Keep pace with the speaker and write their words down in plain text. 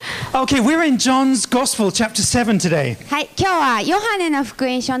Okay, we're in John's Gospel, chapter 7 today. はい、今日はヨハネの福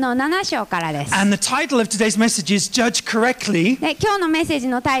音書の7章からです。And the title of today's message is Judge Correctly. で、今日のメッセージ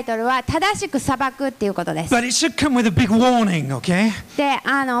のタイトルは正しく裁くっていうことです。 But it should come with a big warning, okay? で、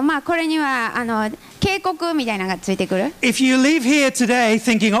これには警告みたいなのがついてくる。If you leave here today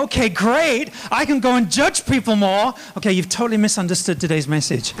thinking, okay, great, I can go and judge people more, okay, you've totally misunderstood today's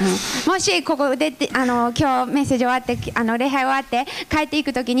message. もしここで今日メッセージ終わって礼拝終わって帰ってい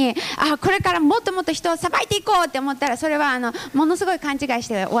くときにこれからもっともっと人を裁いていこうって思ったらそれはものすごい勘違いし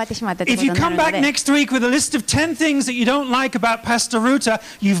て終わってしまったという If こと you にな come るの back で。 next week with a list of 10 things that you don't like about Pastor Ruta,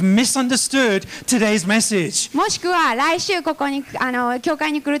 you've misunderstood today's message. もしくは来週ここに教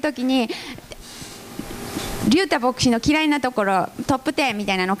会に来るときにリュウタ牧師の嫌いなところトップ10み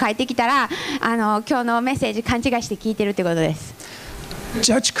たいなのを書いてきたら今日のメッセージ勘違いして聞いてるということです。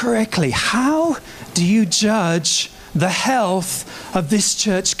 Judge correctly. How do you judge the health of this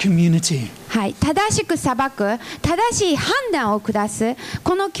church community? はい、正しく裁く、正しい判断を下す、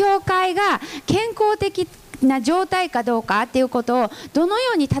この教会が健康的な状態かどうかっていうことをどの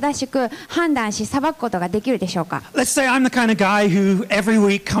ように正しく判断し裁くことができるでしょうか。 Let's say I'm the kind of guy who every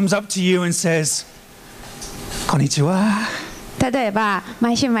week comes up to you and says, こんにちは。例えば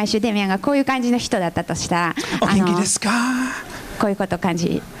毎週毎週デミアンがこういう感じの人だったとしたらお元気ですか？こういうこと感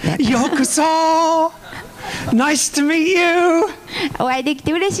じようこそ Nice to meet you! お会いでき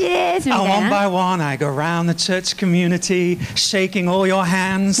て嬉しいですみた And い one な。 by one I go around the church community shaking all your で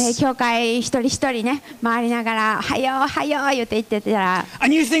hands 教会一人一人ね回りながら「はようはよう」言って言ってたら、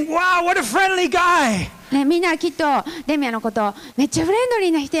 and you think, wow, what a friendly guy! ね、みんなはきっとデミアンのことめっちゃフレンドリ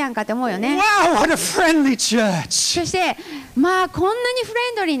ーな人やんかって思うよね。 Wow, what a friendly church! そしてまあこんなにフ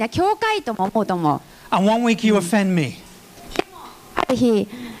レンドリーな教会とも思うと思う。 And one week you offend me. ある日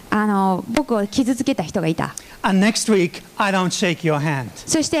僕を傷つけた人がいた。 And next week I don't shake your hand.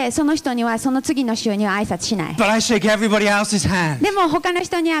 そしてその人にはその次の週には挨拶しない。 But I shake everybody else's hand. でも他の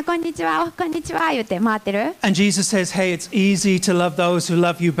人にはこんにちはこんにちは言って回ってる。 And Jesus says, hey, it's easy to love those who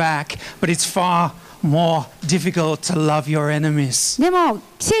love you back, but it's far more difficult to love your enemies. でも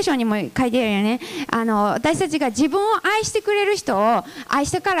聖書にも書いてあるよね。私たちが自分を愛してくれる人を愛し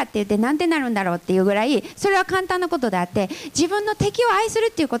たからって言ってなんてなるんだろうっていうぐらいそれは簡単なことであって自分の敵を愛する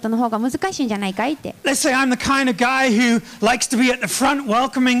っていうことの方が難しいんじゃないかいって。 Let's say I'm the kind of guy who likes to be at the front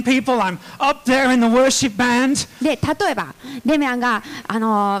welcoming people. I'm up there in the worship band. で例えばデミアンが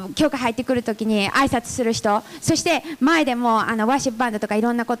教会入ってくるときに挨拶する人、そして前でもワーシップバンドとかい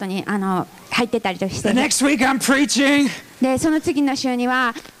ろんなことに入ってたりとかして、 The next week I'm preaching. でその次の週に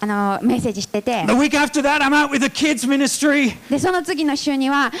はメッセージしてて、 The week after that I'm out with the kids ministry. でその次の週に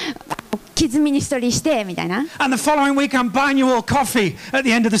はキッズミニストリーしてみたいな。 And the following week I'm buying you all coffee at the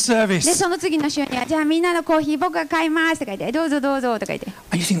end of the で service. その次の週にはじゃあみんなのコーヒー僕が買いますとか言ってどうぞどうぞとか言って、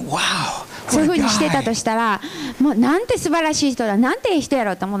 And you think, wow, そういう what ふ a うにしてたと guy. したらもうなんて素晴らしい人だ、なんていい人や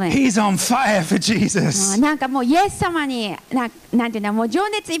ろうと思うのよ。 He's on fire for Jesus. なんかもうイエス様になんていうのもう情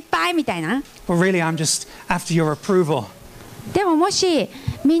熱いっぱいみたいな。 But really I'm just after your approval. でももし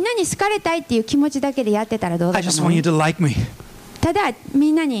みんなに好かれたいっていう気持ちだけでやってたらどうだ I と just 思 want う？ you to like me. ただ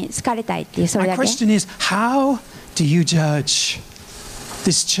みんなに好かれたいっていうそれ My だけ。 question is, how do you judge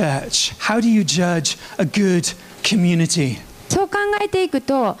this church? How do you judge a good community? そう考えていく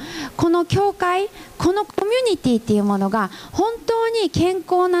とこの教会、このコミュニティっていうものが本当に健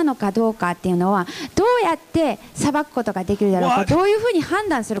康なのかどうかっていうのはどうやって裁くことができるだろうか、 What? どういうふうに判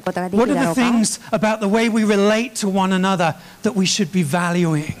断することができ What るだ are ろ the うか。 things about the way we relate to one another that we should be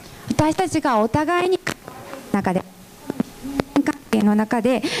valuing? 私たちがお互いに中で関係の中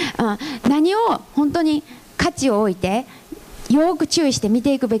で、何を本当に価値を置いてよく注意して見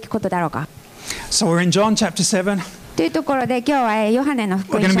ていくべきことだろうか。 So we're in John chapter 7. というところで今日はヨハネの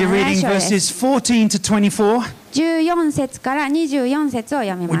福 We're 音 going 書 to be の7 reading 章です。 verses 14 to 24. 14節から24節を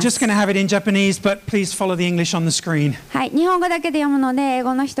読み We're ま just す。 going to have it in Japanese, but please follow the English on the screen. はい、日本語だけで読むので英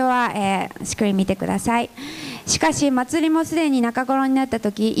語の人は、スクリーン見てください。しかし祭りもすでに中頃になった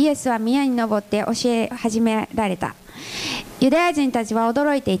時、イエスは宮に登って教え始められた。ユダヤ人たちは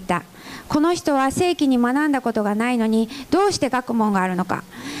驚いていった。この人は正規に学んだことがないのにどうして学問があるのか。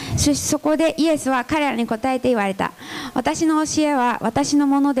そこでイエスは彼らに答えて言われた。私の教えは私の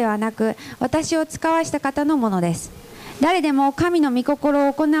ものではなく私を使わした方のものです。誰でも神の御心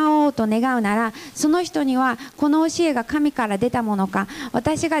を行おうと願うならその人にはこの教えが神から出たものか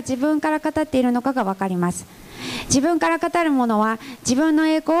私が自分から語っているのかが分かります。自分から語る者は自分の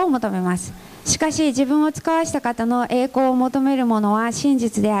栄光を求めます。しかし自分を使わした方の栄光を求める者は真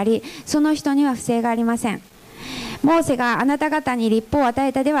実でありその人には不正がありません。モーセがあなた方に律法を与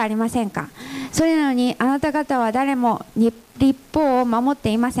えたではありませんか。それなのにあなた方は誰律法を守って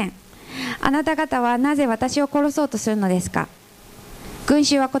いません。あなた方はなぜ私を殺そうとするのですか。群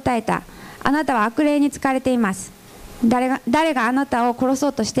衆は答えた。あなたは悪霊に疲れています。誰があなたを殺そ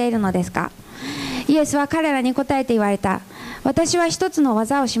うとしているのですか。イエスは彼らに答えて言われた。私は一つの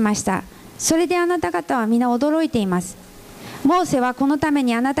技をしました。それであなた方は皆驚いています。モーセはこのため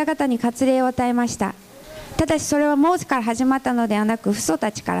にあなた方に割礼を与えました。ただしそれはモーセから始まったのではなく父祖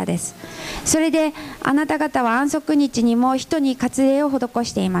たちからです。それであなた方は安息日にも人に割礼を施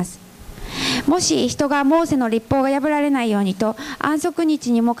しています。もし人がモーセの律法が破られないようにと安息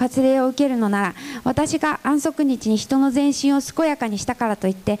日にも割礼を受けるのなら、私が安息日に人の全身を健やかにしたからと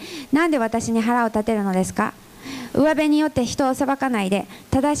いってなんで私に腹を立てるのですか。上辺によって人を裁かないで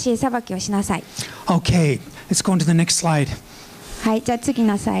正しい裁きをしなさい。 Okay, let's go on to the next slide. はい、じゃあ次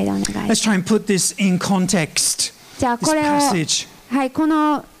のスライドお願いします。 Let's try and put this in context. じゃあこれを、 This passage. はい、こ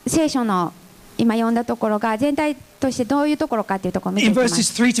の聖書の今読んだところが全体としてどういうところかというところを見てい In きます。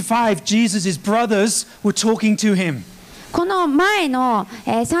 verses 3 to 5, Jesus' brothers were talking to him. この前の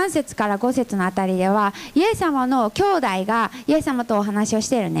3節から5節のあたりではイエス様の兄弟がイエス様とお話をし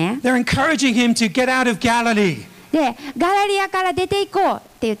ているね。 They're encouraging him to get out of Galilee. でガラリアから出て行こうっ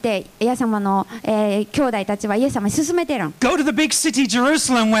て言ってイエス様の、兄弟たちはイエス様に勧めてるの。 Go to the big city,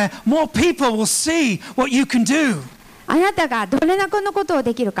 Jerusalem, where more people will see what you can do. あなたがどれだけのことを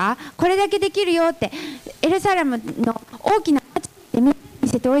できるか、これだけできるよってエルサレムの大きな街で見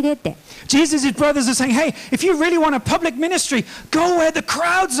せておいでって。 Jesus' brothers are saying, hey, if you really want a public ministry, go where the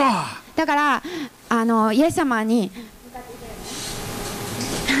crowds are. だからイエス様に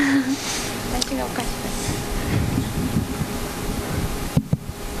私がおかしい。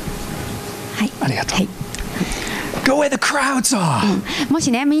はい、ありがとう。はい。 Go where the crowds are. も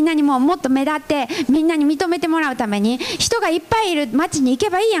しね、みんなにもっと目立ってみんなに認めてもらうために人がいっぱいいる街に行け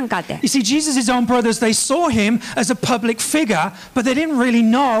ばいいやんかって。 You see, Jesus' own brothers, they saw him as a public figure, but they didn't really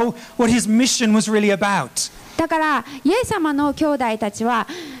know what his mission was really about. だからイエス様の兄弟たちは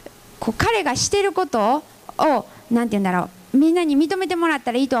こう彼がしていることをなんて言うんだろう、みんなに認めてもらっ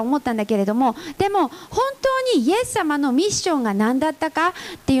たらいいとは思ったんだけれども、でも本当にイエス様のミッションが何だったかっ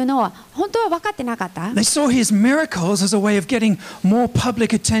ていうのは本当は分かってなかった。 They saw his miracles as a way of getting more public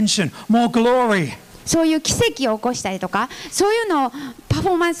attention, more glory. そういう奇跡を起こしたりとか、そういうのをパフ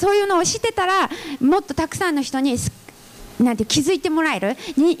ォーマンス、そういうのをしてたらもっとたくさんの人になんて気づいてもらえる、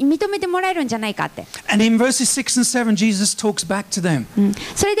認めてもらえるんじゃないかって。 And in verses 6 and 7, Jesus talks back to them.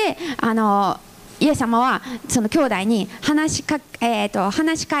 それでイエス様はその兄弟に話し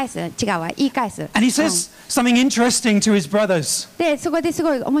返す、違うわ、言い返す。 And he says something interesting to his brothers. でそこです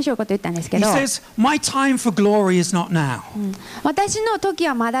ごい面白いこと言ったんですけ He ど、 says, my time for glory is not now. 私の時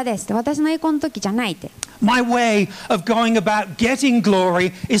はまだですって、私の栄光の時じゃないって。 My way of going about getting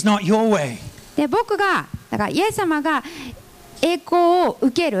glory is not your way. で僕がだからイエス様が栄光を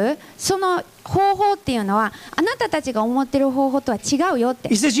受けるその方法っていうのはあなたたちが思ってる方法とは違うよって。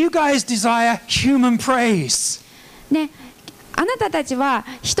 He says, you guys desire human praise. ね、あなたたちは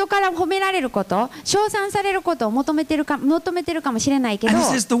人から褒められること、称賛されることを求めてるかもしれないけど、 And he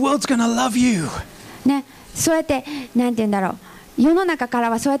says, the world's going to love you. ね、そうやってなんて言うんだろう、世の中から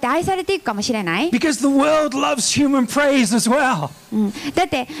はそうやって愛されていくかもしれない。 Because the world loves human praise as well. だっ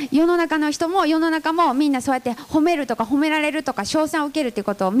て世の中の人も世の中もみんなそうやって褒めるとか褒められるとか称賛を受けるっていう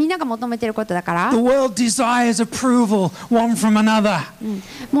ことをみんなが求めてることだから、 The world desires approval one from another.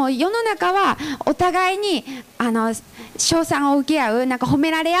 もう世の中はお互いに称賛を受け合う、なんか褒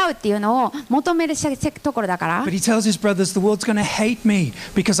められ合うっていうのを求めるところだから。 But he tells his brothers, the world's going to hate me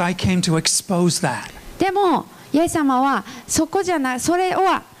because I came to expose that. でもイエス様はそこじゃない、それ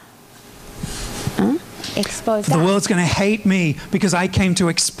はexpose The that。 world's going to hate me because I came to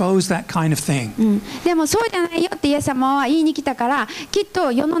expose that kind of thing. でもそうじゃないよってイエス様は言いに来たから、きっと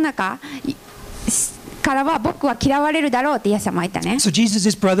世の中からは僕は嫌われるだろうってイエス様は言ったね。 So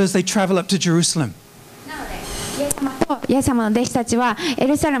Jesus' brothers, they travel up to Jerusalem. なのでイエス様とイエス様の弟子たちはエ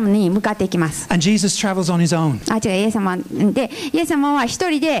ルサレムに向かっていきます。 And Jesus travels on his own. 違う、イエス様でイエス様は一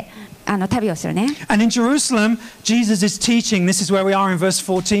人で旅をするね。 And in Jerusalem, Jesus is teaching. This is where we are in verse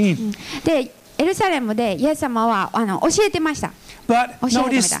 14. でエルサレムでイエス様は教えてました。 But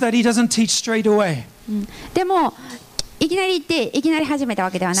notice that he doesn't teach straight away. でもいきなり行っていきなり始めた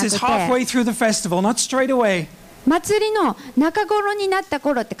わけでは It なく says て、 halfway through the festival, not straight away. 祭りの中頃になった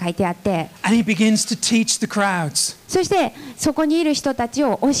頃って書いてあって、 And he begins to teach the crowds. そしてそこにいる人たち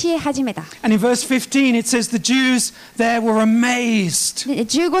を教え始めた。 And in verse 15 it says the Jews there were amazed. で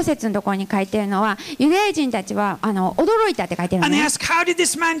15節のところに書いてるのは、ユダヤ人たちは驚いたって書いてるの And they ね。 ask, how did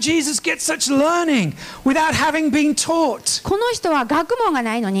this man Jesus get such learning without having been taught? この人は学問が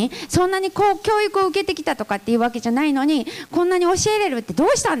ないのに、そんなにこう教育を受けてきたとかっていうわけじゃないのに、こんなに教えれるってど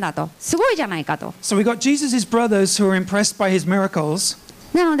うしたんだと、すごいじゃないかと。 So we got Jesus' brothers who were impressed by his miracles.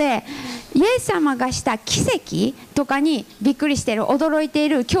 なのでイエス様がした奇跡とかにびっくりしている、驚いてい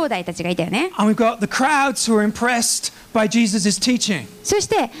る兄弟たちがいたよね。 And we've got the crowds who were impressed by Jesus' teaching. そし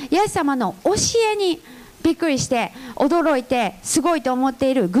てイエス様の教えにびっくりして驚いてすごいと思っ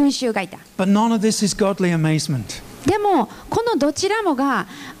ている群衆がいた。 But none of this is godly amazement. でもこのどちらもが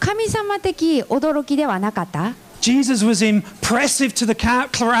神様的驚きではなかった。 Jesus was impressive to the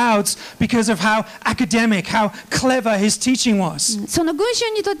crowds because of how academic, how clever his teaching was. その群衆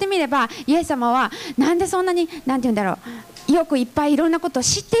にとってみれば、イエス様はなんでそんなに、なんて言うんだろう、よくいっぱいいろんなことを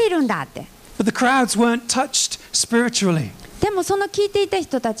知っているんだって。 But the crowds weren't touched spiritually. でもその聞いていた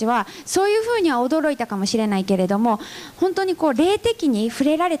人たちはそういうふうには驚いたかもしれないけれども、本当にこう霊的に触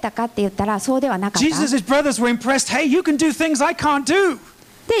れられたかって言ったらそうではなかった。 Jesus' brothers were impressed. Hey, you can do things I can't do.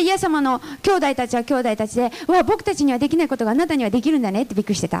 でイエス様の兄弟たちは兄弟たちで、うわ、僕たちにはできないことがあなたにはできるんだねってびっく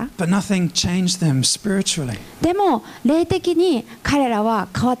りしてた。 But nothing changed them spiritually. でも霊的に彼らは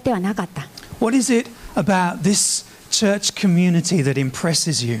変わってはなかった。 What is it about this church community that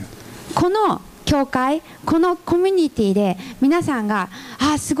impresses you? この教会、このコミュニティで皆さんが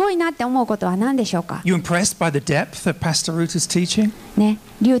すごいなって思うことは何でしょうか。 You impressed by the depth of Pastor Ruta's teaching? ね、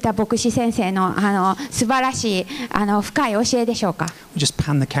リュウタ牧師先生の素晴らしい深い教えでしょうか。 We'll just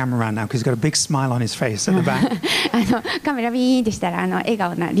pan the camera around now because he's got a big smile on his face at the back. カメラビーンとしたら笑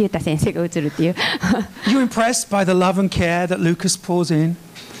顔なリュウタ先生が映るっていう。You impressed by the love and care that Lucas pours in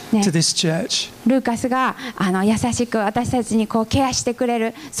ね to this church? ルーカスが優しく私たちにこうケアしてくれ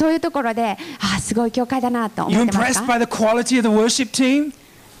る、そういうところですごい教会だなと思 You ってます impressed か。 by the quality of the worship team?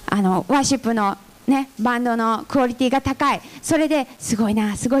 ワーシップのね、バンドのクオリティが高い、それですごい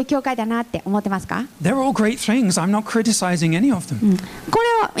な、すごい教会だなって思ってますか。 They're all great things. I'm not criticizing any of them. こ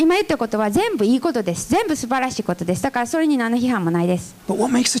れを今言ったことは全部いいことです。全部素晴らしいことです。だからそれに何の批判もないです。 But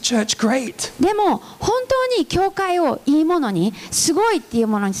what makes a church great? でも本当に教会をいいものに、すごいっていう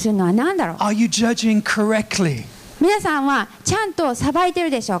ものにするのは何だろう。 Are you judging correctly? 皆さんはちゃんと裁いて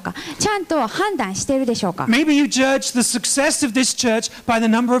るでしょうか。ちゃんと判断しているでしょうか。 Maybe you judge the success of this church by the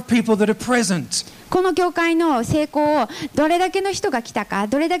number of people that are present. この教会の成功をどれだけの人が来たか、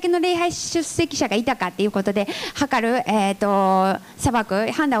どれだけの礼拝出席者がいたかっていうことで測る、裁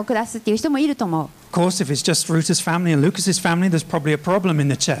く判断を下すっていう人もいると思う。 Of course, if it's just Ruta's family and Lucas's family, there's probably a problem in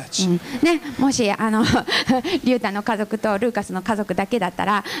the church. ね、もしリュウタの家族とルーカスの家族だけだった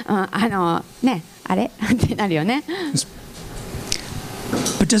ら、ね、あれってなるよね。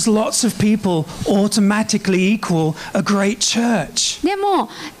 But does lots of people automatically equal a great church? でも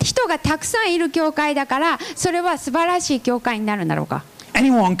人がたくさんいる教会だからそれは素晴らしい教会になるんだろうか。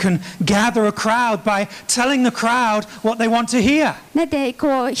 Anyone can gather a crowd by telling the crowd what they want to hear. だって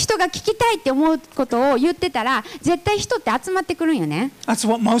こう人が聞きたいって思うことを言ってたら絶対人って集まってくるんよね。 That's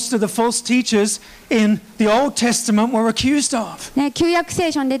what most of the false teachers in the Old Testament were accused of. ね、旧約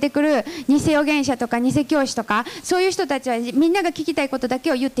聖書に出てくる偽預言者とか偽教師とかそういう人たちはみんなが聞きたいことだけ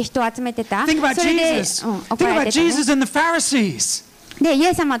を言って人を集めてた。 Think about それで、 Jesus. 怒 Think ら about れてたね。 Jesus and the Pharisees. でイ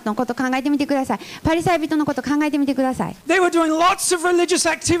エス様のこと考えてみてください。パリサイ人のこと考えてみてください。 They were doing lots of religious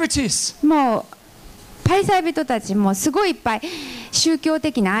activities. もうパリサイ人たちもすごいいっぱい宗教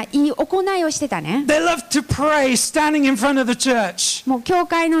的ないい行いをしてたね。 They loved to pray standing in front of the church. もう教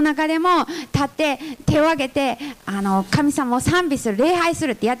会の中でも立って手を挙げて神様を賛美する、礼拝す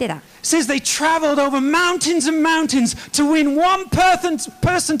るってやってた。 It says they traveled over mountains and mountains to win one person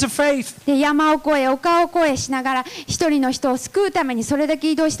to faith. で山を越え丘を越えしながら一人の人を救うためにそれだ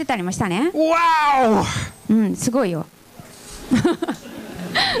け移動してたりもしたね。 Wow! うん、すごいよ。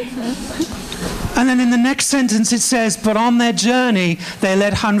 And then in the next sentence it says, but on their journey they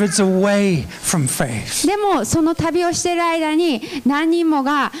led hundreds away from faith. でもその旅をしている間に何人も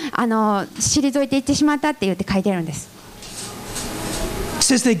が退いていってしまったって言って書いてるんです。 It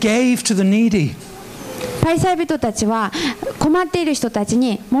says they gave to the needy. パリサイ人たちは困っている人たち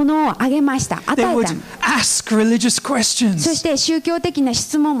に物をあげました。与 They え would た。 ask religious そ questions して宗教的な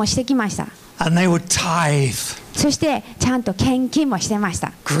質問もしてきました。 and they would tithe. そしてちゃんと献金もしてまし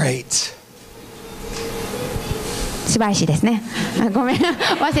た。 Great. 素晴らしいですね。ごめん、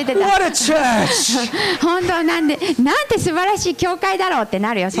忘れてた。What a church! 本当なんて素晴らしい教会だろうって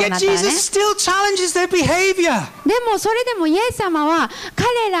なるよ、そうな Yet ったらね。 Jesus still challenges their behavior. でもそれでもイエス様は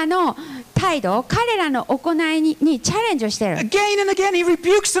彼らの態度、彼らの行いにチャレンジをしてる。 Again and again, he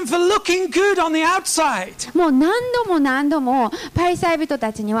rebukes them for looking good on the outside. もう何度もパリサイ人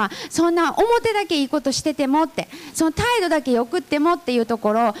たちにはそんな表だけいいことしててもって、その態度だけよくってもっていうと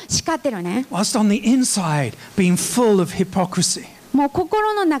ころを叱ってるね。 Whilst on the inside, being full of hypocrisy. もう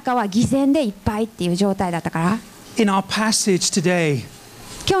心の中は偽善でいっぱいっていう状態だったから。 In our passage today,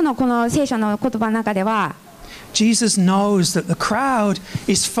 今日のこの聖書の言葉の中では、Jesus knows that the crowd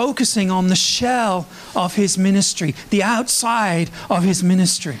is focusing on the shell of his ministry, the outside of his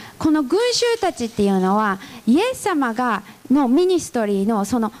ministry. この群衆たちっていうのはイエス様がのミニストリーの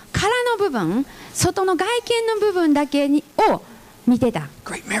その殻の部分、外の外見の部分だけを見てた。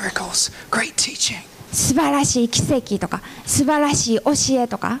 Great miracles, great teaching. 素晴らしい奇跡とか素晴らしい教え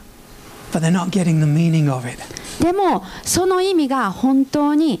とか。 But they're not getting the meaning of it. でもその意味が本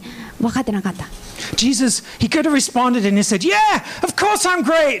当に分かってなかった。 Jesus, he could have responded and he said, Yeah, of course I'm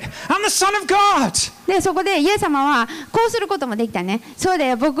great. I'm the Son of God. でそこでイエス様はこうすることもできたね。そうだ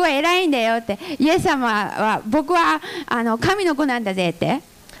よ、僕は偉いんだよって。イエス様は僕は神の子なんだぜって。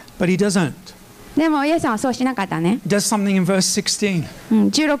 But he doesn't. でもイエス様はそうしなかったね。 He does something in verse 16.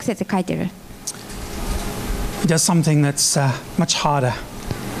 16節書いてる。 He does something that's much harder.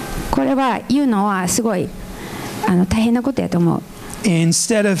 これは言うのはすごい大変なことやと思う。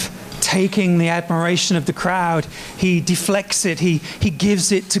 Instead of taking the admiration of the crowd, he deflects it, he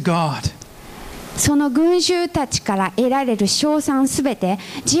gives it to God. その群衆たちから得られる称賛すべて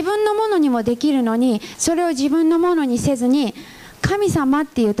自分のものにもできるのに、それを自分のものにせずに神様っ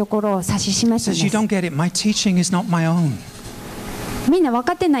ていうところを指し示すん Says, You です。 don't get it. My teaching is not my own. みんな分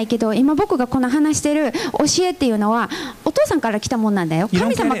かってないけど、今僕がこの話してる教えっていうのはお父さんから来たもんなんだよ、 You don't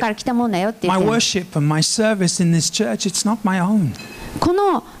神 get 様 it. から来たもんだよって言っ My てる。 worship and my service in this church, it's not my own. こ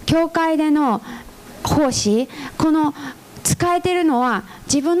の教会での奉仕、この使えてるのは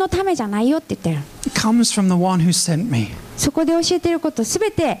自分のためじゃないよって言ってる。 It comes from the one who sent me. そこで教えてることすべ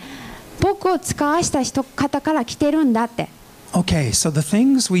て僕を使わした方から来てるんだって。 Okay, so the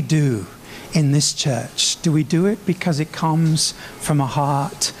things we do in this church, do we do it because it comes from a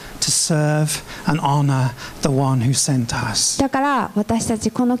heart to serve and honor the one who sent us? だから私た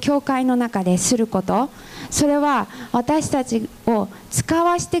ちこの教会の中ですること、それは私たちを使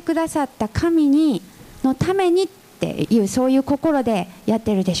わせてくださった神のためにっていう、そういう心でやっ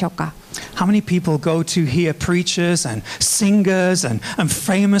てるでしょうか。 How many people go to hear preachers and singers and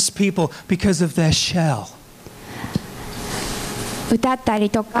famous people because of their shell? 歌ったり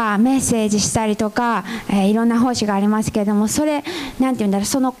とかメッセージしたりとか、いろんな奉仕がありますけれども、それなんて言うんだろう、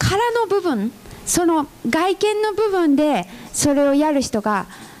その殻の部分、その外見の部分でそれをやる人が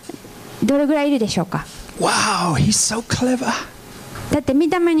どれぐらいいるでしょうか。 Wow, he's so clever. だって見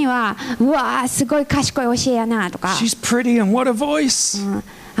た目にはうわーすごい賢い教えやなとか、 She's pretty and what a voice.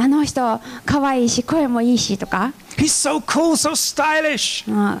 あの人可愛いし声もいいしとか、 He's so cool, so stylish.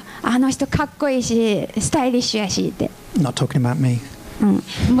 あの人かっこいいしスタイリッシュやしって、 I'm not talking about me.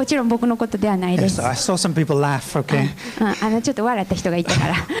 もちろん僕のことではないで Yes, す。 I saw some people laugh, okay? ちょっと笑った人がいたか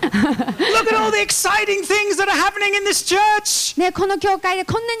ら。 Look at all the exciting things that are happening in this church. ね、この教会で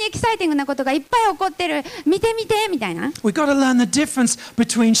こんなにエキサイティングなことがいっぱい起こってる、見てみてみたいな。 We've got to learn the difference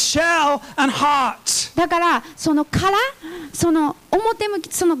between shell and heart. だからその殻、その表向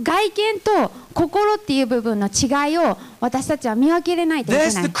き、その外見と心っていう部分の違いを私たちは見分けれないといけ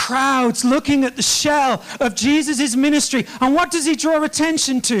There's な the い。 crowds looking at the shell of Jesus' ministry. And what does he draw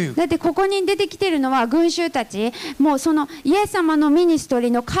attention to? だってここに出てきてるのは群衆たち、もうそのイエス様のミニストリ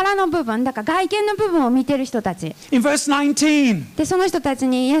ーの殻の部分、だから外見の部分を見てる人たち In verse 19, で、その人たち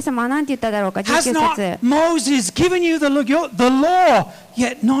にイエス様は何て言っただろうか。 has 19 not 節 Moses given you the law,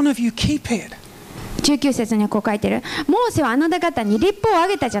 yet none of you keep it? 19節にこう書いてる。モーセはあなた方に立法をあ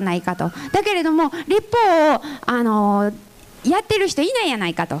げたじゃないかと。だけれども立法をやってる人いないやな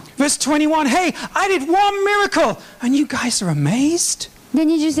いかと。 Verse 21, hey, I did one miracle and you guys are amazed? で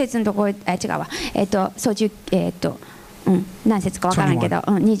20節のところ、違うわ。そう何節かわからんけど、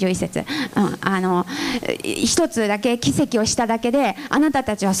21節、一つだけ奇跡をしただけであなた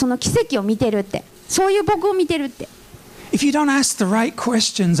たちはその奇跡を見てるって、そういう僕を見てるって。 If you don't ask the right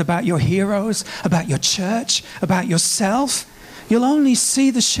questions about your heroes, about your church, about yourself, you'll only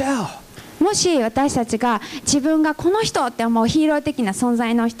see the shell. もし私たちが自分がこの人って思うヒーロー的な存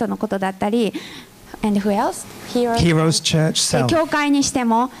在の人のことだったり、And who else? Heroes Church self. 教会にして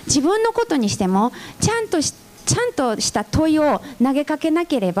も自分のことにしてもちゃんとした問いを投げかけな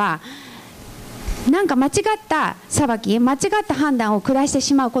ければなんか間違った裁き、間違った判断を下して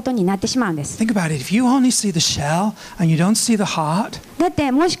しまうことになってしまうんです。 Think about it. If you only see the shell and you don't see the heart, だっ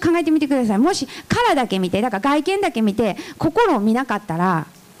てもし考えてみてください。もし殻だけ見て、だから外見だけ見て心を見なかったら、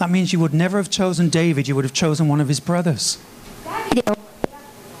 that means you would never have chosen David. You would have chosen one of his brothers.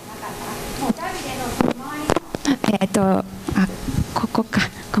 ここか、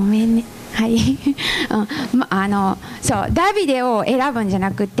ごめんね。はい、そうダビデを選ぶんじゃ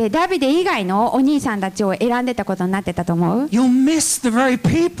なくて、ダビデ以外のお兄さんたちを選んでたことになってたと思う。 You'll miss the very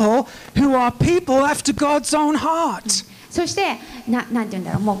people who are people after God's own heart. そしてなんて言うん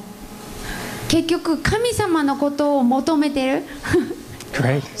だろう、もう結局神様のことを求めてる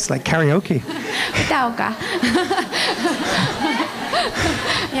Great. It's like karaoke. 歌おうか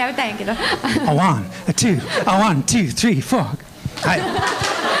いや歌うんやけど A one, a two, a one, two, three, four. Hi.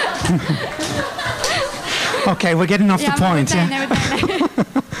 Okay, we're getting off い the やもう point. 歌え Yeah? ない歌えない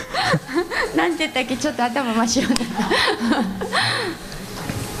なんて言ったっけ、ちょっと頭真っ白になった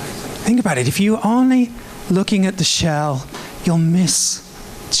Think about it. If you're only looking at the shell, you'll miss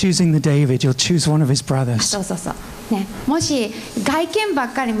choosing the David. You'll choose one of his brothers. そうそうそうね、もし外見ば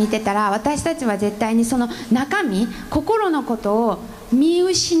っかり見てたら、私たちは絶対にその中身、心のことを見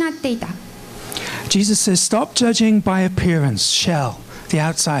失っていた。 Jesus says, stop judging by appearance, shell, the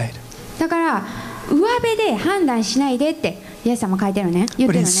outside. だから上辺で判断しないでってイエス様書いてるね、言っ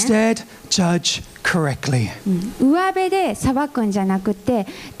But てるね。 instead, judge correctly. 上辺で裁くんじゃなくて、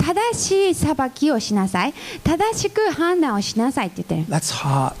正しい裁きをしなさい、正しく判断をしなさいって言ってる。 That's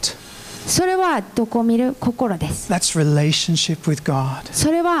heart. それはどこを見る？心です。 That's relationship with God.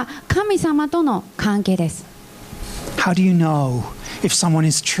 それは神様との関係です。 How do you know if someone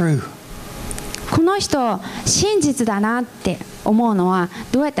is true? この人真実だなって思うのは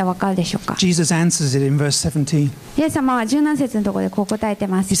どうやってわかるでしょうか？ Jesus answers it in verse 17. イエス様は17節のところでこう答えて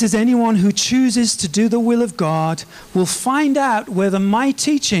ま He す。 says, anyone who chooses to do the will of God will find out whether my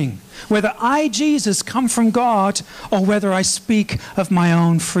teaching, whether I, Jesus, come from God or whether I speak of my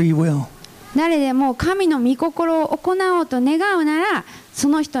own free will. 誰でも神の御心を行おうと願うなら、そ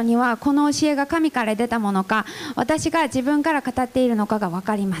の人にはこの教えが神から出たものか、私が自分から語っているのかが分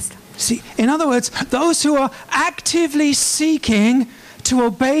かります。 See, in other words, those who are actively seeking to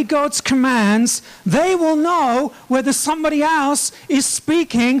obey God's commands, they will know whether somebody else is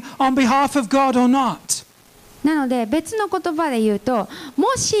speaking on behalf of God or not. なので別の言葉で言うと、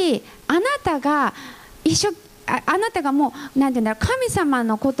もしあなたがあなたがもうなんていうんだろう、神様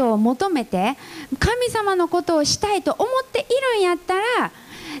のことを求めて神様のことをしたいと思っているんやったら、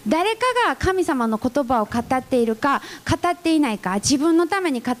誰かが神様の言葉を語っているか語っていないか、自分のため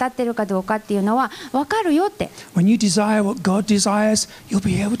に語っているかどうかっていうのは分かるよって。 When you desire what God desires, you'll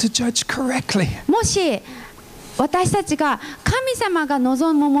be able to judge correctly. もし私たちが神様が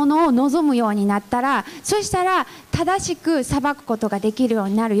望むものを望むようになったら、そしたら正しく裁くことができるよう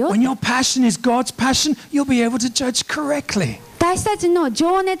になるよ。 When your passion is God's passion, you'll be able to judge correctly. 私たちの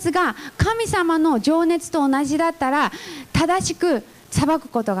情熱が神様の情熱と同じだったら、正しく裁く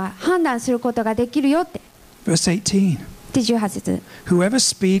ことが、判断することができるよって。 Verse 18. で18節。 Whoever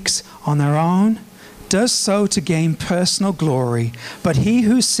speaks on their own does so to gain personal glory, but he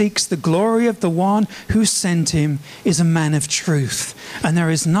who seeks the glory of the one who sent him is a man of truth, and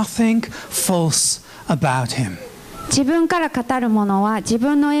there is nothing false about him. 自分から語る者は自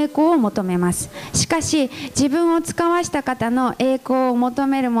分の栄光を求めます。しかし自分を使わした方の栄光を求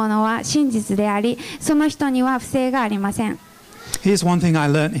める者は真実であり、その人には不正がありません。 Here's one thing I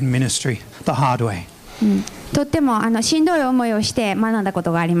learned in ministry the hard way. とってもしんどい思いをして学んだこ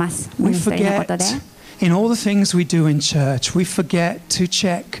とがあります。ミ We ニストリーのことで。 forget, in all the things we do in church, we forget to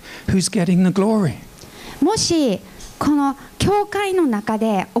check who's getting the glory. もしこの教会の中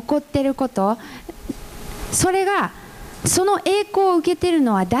で起こっていること、それがその栄光を受けている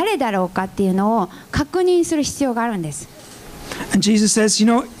のは誰だろうかっていうのを確認する必要があるんです。 And Jesus says,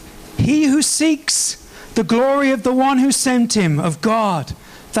 you know, he who seeks the glory of the one who sent him, of God,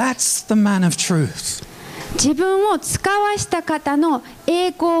 that's the man of truth. 自分を使わした方の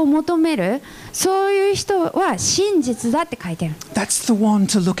栄光を求める、そういう人は真実だって書いてる。 That's the one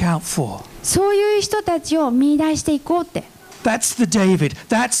to look out for. そういう人たちを見出していこうって。 That's the David.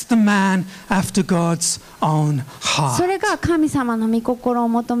 That's the man after God's own そ heart. れが神様の御心を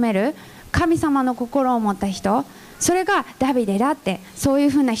求める、神様の心を持った人、それがダビデだって、そうい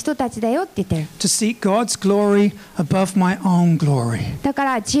うふうな人たちだよって言ってる。 To seek God's glory above my own glory. だか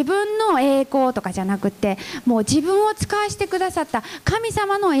ら自分の栄光とかじゃなくて、もう自分を使わせてくださった神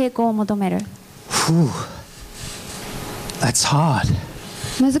様の栄光を求める。 Whew. That's hard.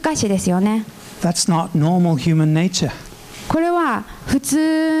 難しいですよね。 That's not normal human nature. これは普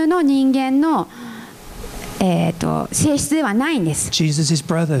通の人間の性質ではないんです。Jesus'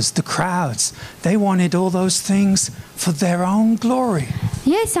 brothers, the crowds, they wanted all those things for their own glory.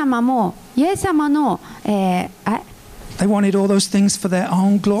 イエス様もイエス様の、They wanted all those things for their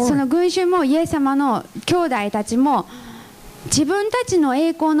own そ glory. の群衆もイエス様の兄弟たちも自分たちの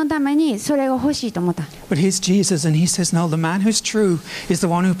栄光のためにそれが欲しいと思った。 But here's Jesus, and he says, no, the man who's true is the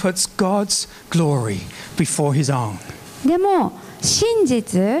one who puts God's glory before his own. でも真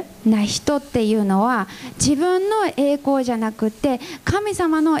実な人っていうのは自分の栄光じゃなくて神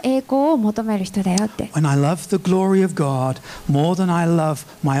様の栄光を求める人だよって。 When I love the glory of God more than I love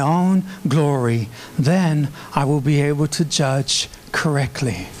my own glory, then I will be able to judge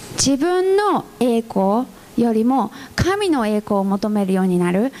correctly. 自分の栄光よりも神の栄光を求めるように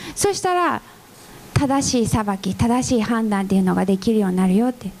なる。そしたら正しい裁き、正しい判断っていうのができるようになるよ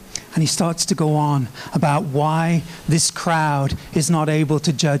って。 And he starts to go on about why this crowd is not able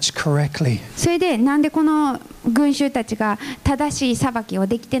to judge correctly. それでなんでこの群衆たちが正しい裁きを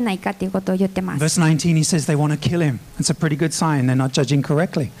できてないかっていうことを言ってます。 Verse 19, he says they want to kill him. It's a pretty good sign they're not judging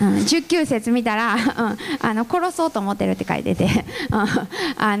correctly. 19節見たら、殺そうと思ってるって書いてて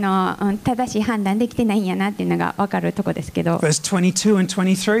正しい判断できてないんやなっていうのが分かるとこですけど、 Verse 22 and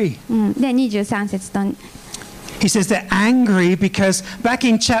 23. で23節と He says they're angry because back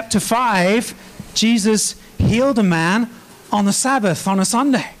in chapter 5, Jesus healed a man on the Sabbath, on a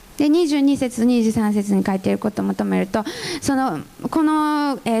Sunday. で22節23節に書いていることを求めると、こ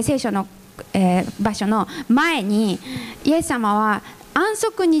の、聖書の、場所の前にイエス様は安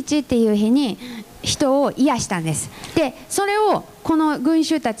息日っていう日に人を癒したんです。でそれをこの群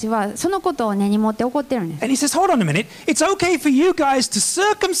衆たちはそのことを根に持って怒ってるんです。 And he says, hold on a minute. It's okay for you guys to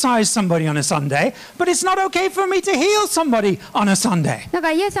circumcise somebody on a Sunday, but it's not okay for me to heal somebody on a Sunday. だか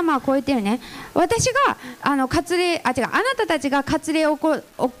らイエス様はこう言ってるね。私があなたたちが割礼を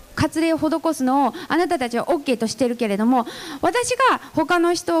施すのをあなたたちは OK としてるけれども、私が他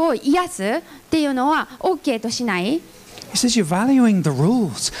の人を癒すっていうのは OK としない。 He says you're valuing the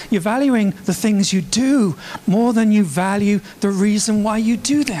rules. You're valuing the things you do more than you value the reason why you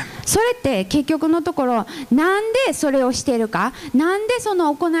do them. それって結局のところなんでそれをしているか、なんでそ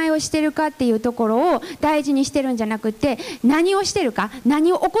の行いをしているかっていうところを大事にしてるんじゃなくて、何をしているか、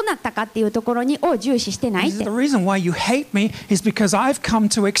何を行ったかっていうところを重視してないって。 The reason why you hate me is because I've come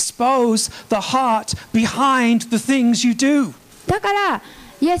to expose the heart behind the things you do. だから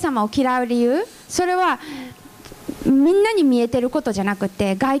イエス様を嫌う理由、それはみんなに見えてることじゃなく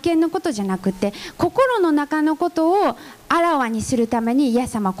て、外見のことじゃなくて、心の中のことをあらわにするためにイエ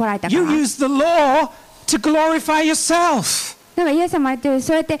ス様は来られたから。 You use the law to glorify yourself. だからイエス様は言ってる、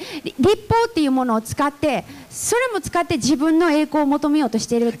そうやって立法っていうものを使って、それも使って自分の栄光を求めようとし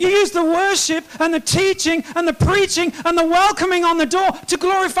ている。 You use the worship and the teaching and the preaching and the welcoming on the door to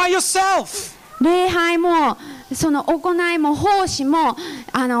glorify yourself. 礼拝もその行いも奉仕もウ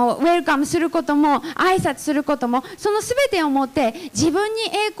ェルカムすることも挨拶することも、そのすべてをもって自分の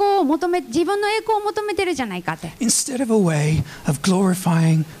栄光を求めてるじゃないかって。 Instead of a way of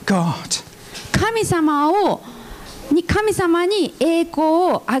glorifying God. 神様に栄光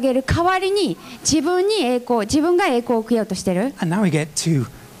をあげる代わりに自分が栄光を受けようとしてる。 And now we get to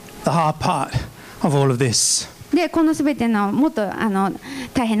the hard part of all of this. でこのすべてのもっと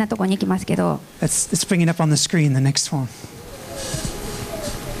大変なところに行きますけど、 Let's bring it up on the screen, the next one.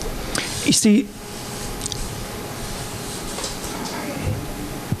 You see,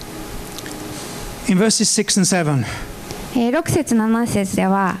 in verses 6 and 7, 6節7節で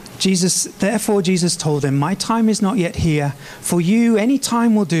は、 Therefore Jesus told them, My time is not yet here. For you, any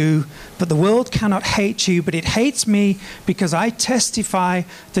time will do, but the world cannot hate you, but it hates me because I testify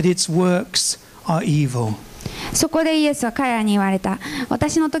that its works are evil. そこでイエスは彼らに言われた。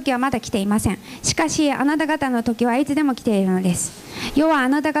私の時はまだ来ていません。しかしあなた方の時はいつでも来ているのです。世はあ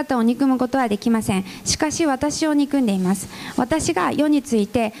なた方を憎むことはできません。しかし私を憎んでいます。私が世につい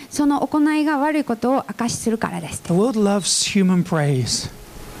てその行いが悪いことを証しするからです。 The world loves human praise.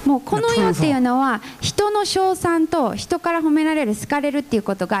 もうこの世っていうのは人の称賛と人から褒められる、好かれるっていう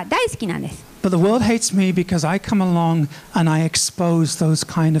ことが大好きなんです。 But the world hates me because I come along and I expose those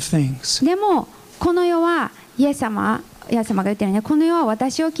kind of things. でもこの世はイエス様が言ってるね、この世は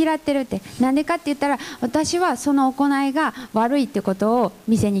私を嫌ってるって。なんでかって言ったら、私はその行いが悪いってことを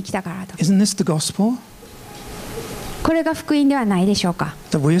見せに来たからと。 Isn't this the gospel? これが福音ではないでしょうか。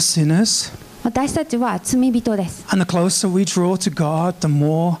 That we're sinners. 私たちは罪人です。 And the closer we draw to God, the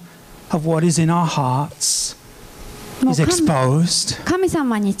more of what is in our hearts もう is exposed. 神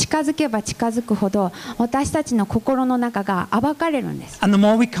様に近づけば近づくほど私たちの心の中が暴かれるんです。And the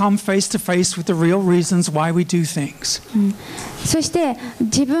more we come face to face with the real reasons why we do things, そして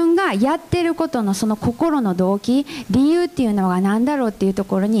自分がやってることのその心の動機、理由っていうのが何だろうっていうと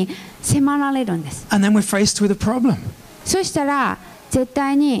ころに迫られるんです。 and then we're faced with a problem. そしたら絶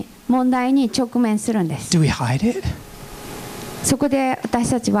対に問題に直面するんです。 Do we hide it そこで私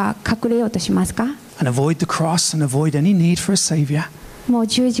たちは隠れようとしますか？ and avoid the cross and avoid any need for a savior? もう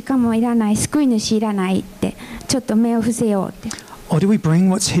十字架もいらない、救い主いらないってちょっと目を伏せようって。 Or do we bring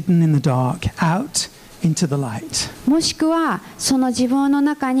what's hidden in the dark out into the light? もしくはその自分の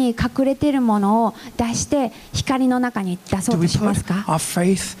中に隠れているものを出して光の中に出そ Do う we としま put すか？ our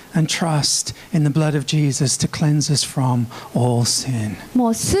faith and trust in the blood of Jesus to cleanse us from all sin? も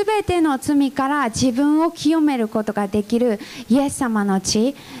うすべての罪から自分を清めることができるイエス様の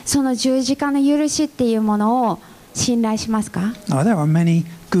血、その十字架の許しっていうものを信頼しますか？ Now, there are many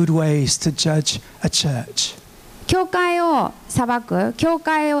good ways to judge a church. 教会を裁く、教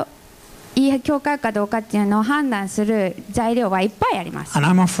会をいい教会かどうかっていうのを判断する材料はいっぱいあります。 And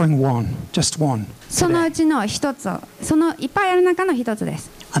I'm offering one, just one. その Today. うちの一つ、そのいっぱいある中の一つです。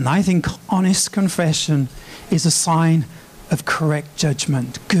 And I think honest confession is a sign of correct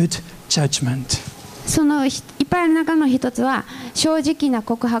judgment, good judgment. そのいっぱいある中の一つは、正直な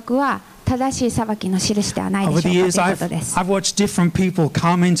告白は正しい裁きの印ではないで Over しょ the うか years, ということです。 I've watched different people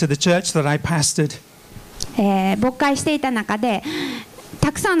come into the church that I pastored. 牧会していた中で、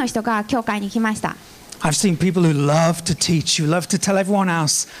たくさんの人が教会に来ました。 I've seen people who love to teach, who love to tell everyone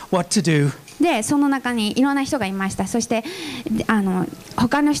else what to do. で、その中にいろんな人がいました。そして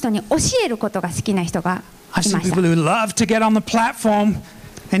他の人に教えることが好きな人が I've い seen まし people た。 who love to get on the platform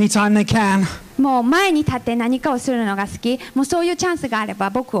anytime they can. もう前に立って何かをするのが好き、もうそういうチャンスがあれば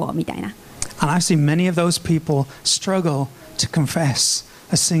僕をみたいな。 And I've seen many of those people struggle to confess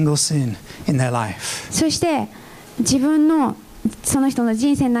a single sin in their life. そして自分のその人の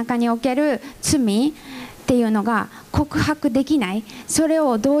人生の中における罪っていうのが告白できない、それ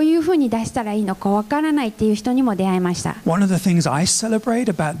をどういうふうに出したらいいのかわからないっていう人にも出会いました。 One of the things I celebrate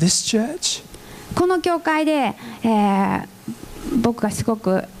about this church この教会で、僕がすご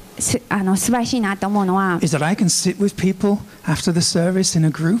く素晴らしいなと思うのは、 is that I can sit with people after the service in a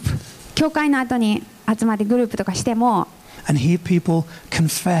group 教会の後に集まってグループとかしても and hear people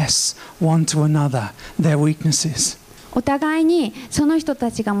confess one to another their weaknesses. お互いにその人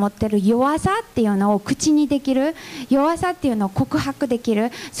たちが持ってる弱さっていうのを口にできる、弱さっていうのを告白できる、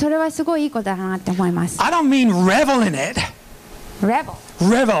それはすごいいいことだなって思います。 I don't mean revel in it. Rebel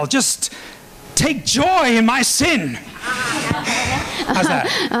Revel, just take joy in my sin. How's that?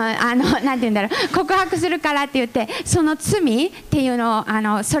 なんて言うんだろう、告白するからって言ってその罪っていうの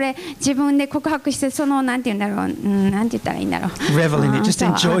をそれ自分で告白してそのなんて言うんだろう、なんて言ったらいいんだろう。 Revel in it, just そう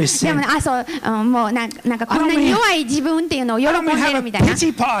enjoy sin. でもね、もうなんかこんなに弱い自分っていうのを喜 I ん don't mean で have る a みたいな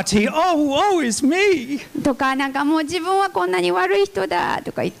pity party. Oh, woe is me. とか、なんかもう自分はこんなに悪い人だ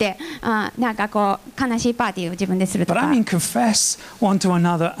とか言って、なんかこう悲しいパーティーを自分ですると But か。 I mean confess one to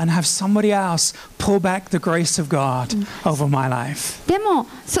another and have somebody else pull back the grace of God over my life. でも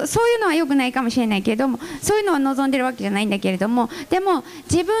そういうのは良くないかもしれないけれども、そういうのを望んでるわけじゃないんだけれども、でも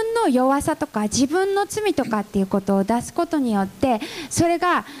自分の弱さとか自分の罪とかっていうことを出すことによって、それ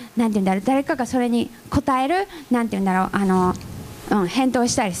がなんて言うんだろう、誰かがそれに応える、なんて言うんだろう、返答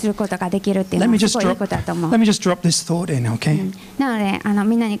したりすることができるっていう Let の me は just すごいいい drop, ことだと思う。 let me just drop this thought in, okay? なので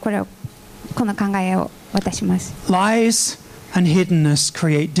みんなにこの考えを渡します。 Lies and hiddenness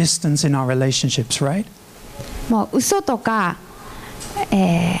create distance in our relationships, right? もう嘘とか、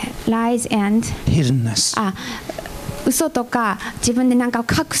lies and Hiddenness. 嘘とか自分で何かを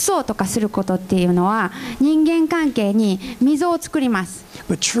隠そうとかすることっていうのは人間関係に溝を作ります。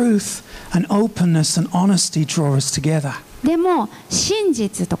 But truth and openness and honesty draw us together. でも真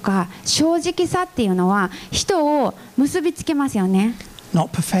実とか正直さっていうのは人を結びつけますよね。 Not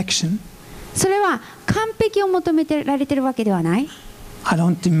perfection. それは完璧を求めてられてるわけではない。 I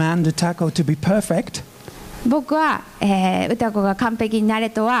don't demand a taco to be perfect. 僕は、歌子が完璧になれ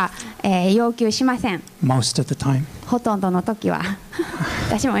とは、要求しません。 Most of the time. ほとんどの時は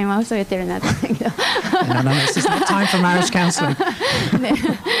私も今嘘言ってるなと思ったけどNo, this is not time for marriage counseling.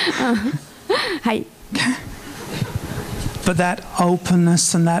 はい。 But that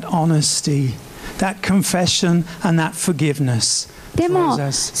openness and that honesty, that confession and that forgiveness でも draws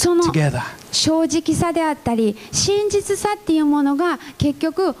us その together. 正直さであったり真実さっていうものが結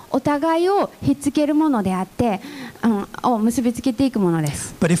局お互いをひっつけるものであって、を結びつけていくもので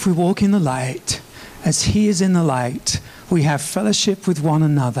す。 But if we walk in the light, as He is in the light, we have fellowship with one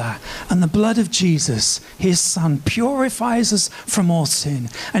another, and the blood of Jesus, his Son, purifies us from all sin.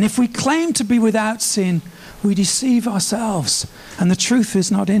 And if we claim to be without sin, we deceive ourselves, and the truth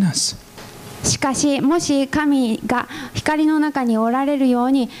is not in us. しかし、もし神が光の中におられるよ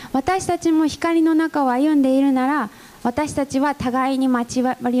うに、私たちも光の中を歩んでいるなら、私たちは互いに交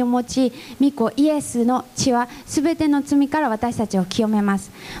わりを持ち、御子イエスの血はすべての罪から私たちを清めま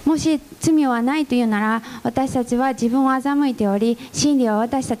す。もし罪はないというなら、私たちは自分を欺いており、真理は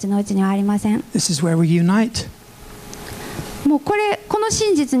私たちのうちにはありません。This is where we unite. もうこの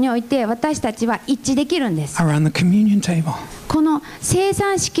真実において私たちは一致できるんです。Around the communion table. この聖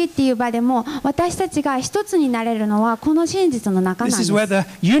餐式っていう場でも私たちが一つになれるのはこの真実の中なんで This す。 is where the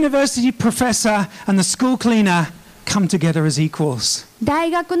university professor and the school cleaner come together as equals. 大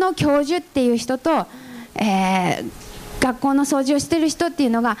学の教授っていう人と、学校の掃除をしてる人っていう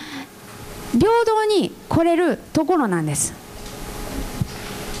のが平等に来れるところなんです。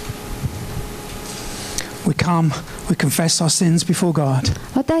We come, we confess our sins before God.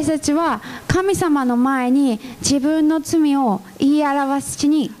 私たちは神様の前に自分の罪を言い表し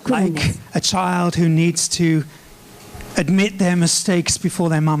に来るんで Like す。 a child who needs to admit their mistakes before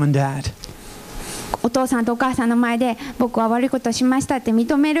their mom and dad. お父さんとお母さんの前で僕は悪いことをしましたって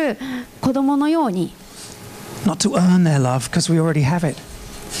認める子供のように、 Not to earn their love because we already have it.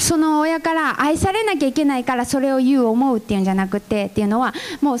 その親から愛されなきゃいけないからそれを言う思うっていうんじゃなくてっていうのは、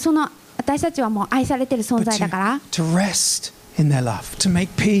もうその私たちはもう愛されてる存 But 在だから。 to rest in their love, to make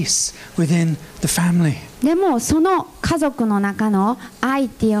peace within the family. でもその家族の中の愛っ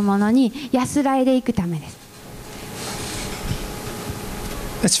ていうものに安らいでいくためです。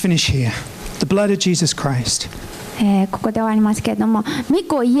 Let's finish here. The blood of Jesus Christ. ここで終わりますけれども、御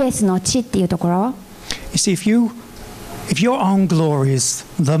子イエスの血っていうところ、 You see, if your own glory is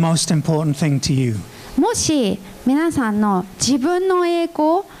the most important thing to you, もし皆さんの自分の栄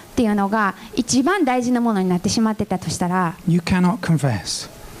光っていうのが一番大事なものになってしまってたとしたら、 you cannot confess.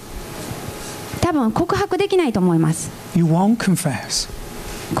 多分告白できないと思います。 You won't confess.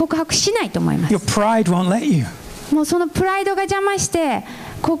 告白しないと思いま Your す。 pride won't let you. もうそのプライドが邪魔して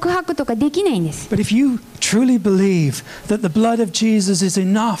告白とかできないんです。 But if you truly believe that the blood of Jesus is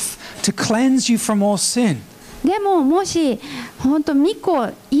enough to cleanse you from all sin, でももし本当御子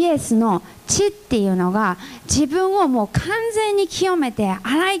イエスの血っていうのが自分をもう完全に清めて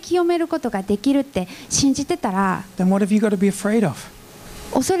洗い清めることができるって信じてたら、 then what have you got to be afraid of?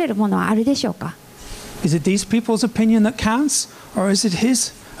 恐れるものはあるでしょうか。 Is it these people's opinion that counts, or is it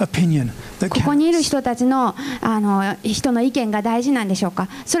his opinion that ここにいる counts? 人たちの人の意見が大事なんでしょうか。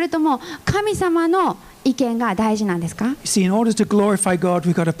それとも神様の意見が大事なんですか。 You see, in order to glorify God,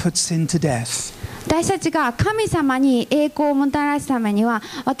 we've got to put sin to death. 私たちが神様に栄光をもたらすためには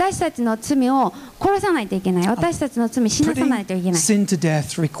私たちの罪を殺さないといけない。私たちの罪死なさないといけ Putting ない。 sin to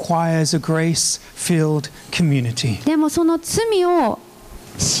death requires a grace-filled community. でもその罪を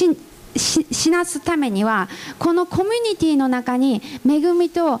死なすためにはこのコミュニティの中に恵み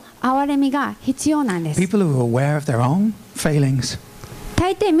と憐れみが必要なんです。 People who are aware of their own failings,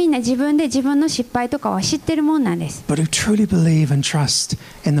 大抵みんな自分で自分の失敗とかは知ってるもんなんです。 but who truly believe and trust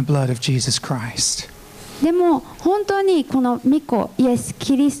in the blood of Jesus Christ. でも本当にこの御子イエス・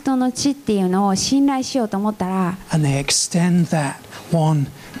キリストの血っていうのを信頼しようと思ったら、 And they extend that one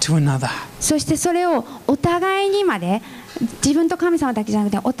to another. そしてそれをお互いにまで、自分と神様だけじゃな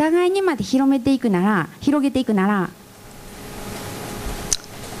くてお互いにまで広げていくなら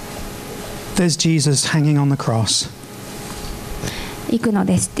There's Jesus hanging on the cross. 行くの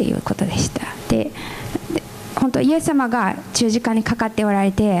ですっていうことでした。で本当イエス様が十字架にかかっておら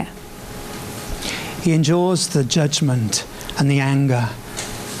れて、 He endures the judgment and the anger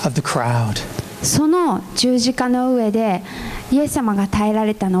of the crowd. その十字架の上でイエス様が耐えら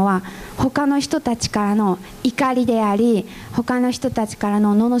れたのは他の人たちからの怒りであり、他の人たちから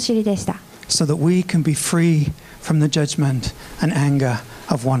の罵りでした。 So that we can be free from the judgment and anger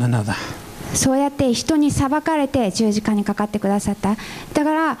of one another. そうやって人に裁かれて十字架にかかってくださった。だ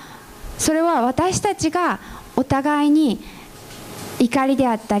からそれは私たちがお互いに怒りで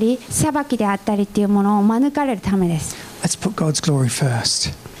あったり裁きであったりっていうものを免れるためです。 Let's put God's glory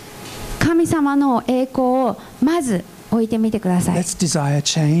first. 神様の栄光をまず置いてみてください。 Let's desire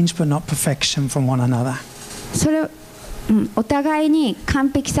change but not perfection from one another. それ、お互いに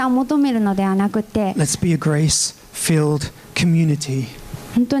完璧さを求めるのではなくて、 Let's be a grace-filled community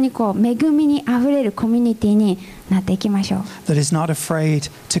本当にこう恵みにあふれるコミュニティになっていきましょう。 that is not afraid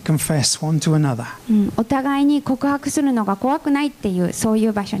to confess one to another. お互いに告白するのが怖くないっていうそうい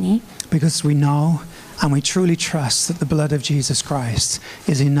う場所に、 Because we know and we truly trust that the blood of Jesus Christ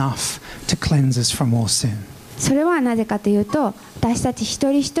is enough to cleanse us from all sin. それはなぜかというと、私たち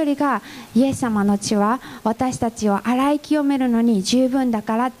一人一人がイエス様の血は私たちを洗い清めるのに十分だ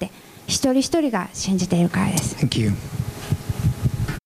からって一人一人が信じているからです。Thank you.